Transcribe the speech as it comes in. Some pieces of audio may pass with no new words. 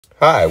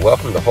Hi,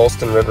 welcome to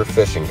Holston River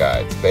Fishing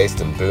Guides, based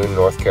in Boone,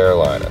 North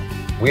Carolina.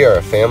 We are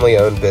a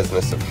family-owned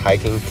business of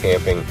hiking,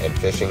 camping, and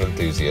fishing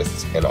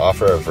enthusiasts and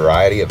offer a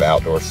variety of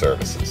outdoor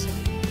services.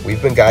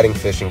 We've been guiding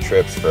fishing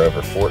trips for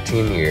over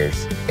 14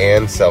 years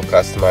and sell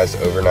customized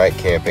overnight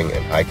camping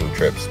and hiking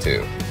trips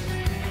too.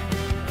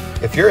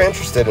 If you're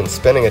interested in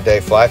spending a day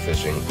fly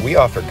fishing, we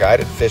offer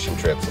guided fishing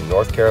trips in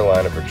North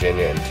Carolina,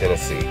 Virginia, and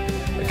Tennessee.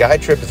 A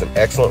guide trip is an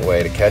excellent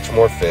way to catch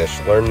more fish,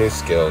 learn new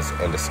skills,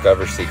 and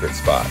discover secret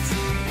spots.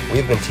 We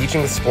have been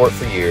teaching the sport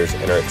for years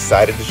and are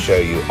excited to show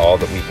you all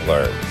that we've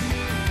learned.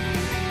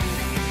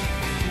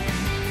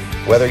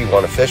 Whether you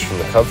want to fish from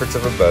the comforts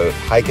of a boat,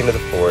 hike into the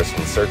forest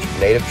in search of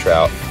native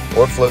trout,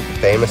 or float the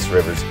famous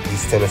rivers of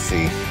East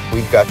Tennessee,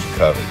 we've got you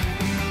covered.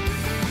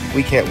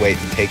 We can't wait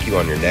to take you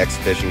on your next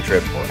fishing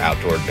trip or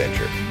outdoor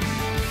adventure.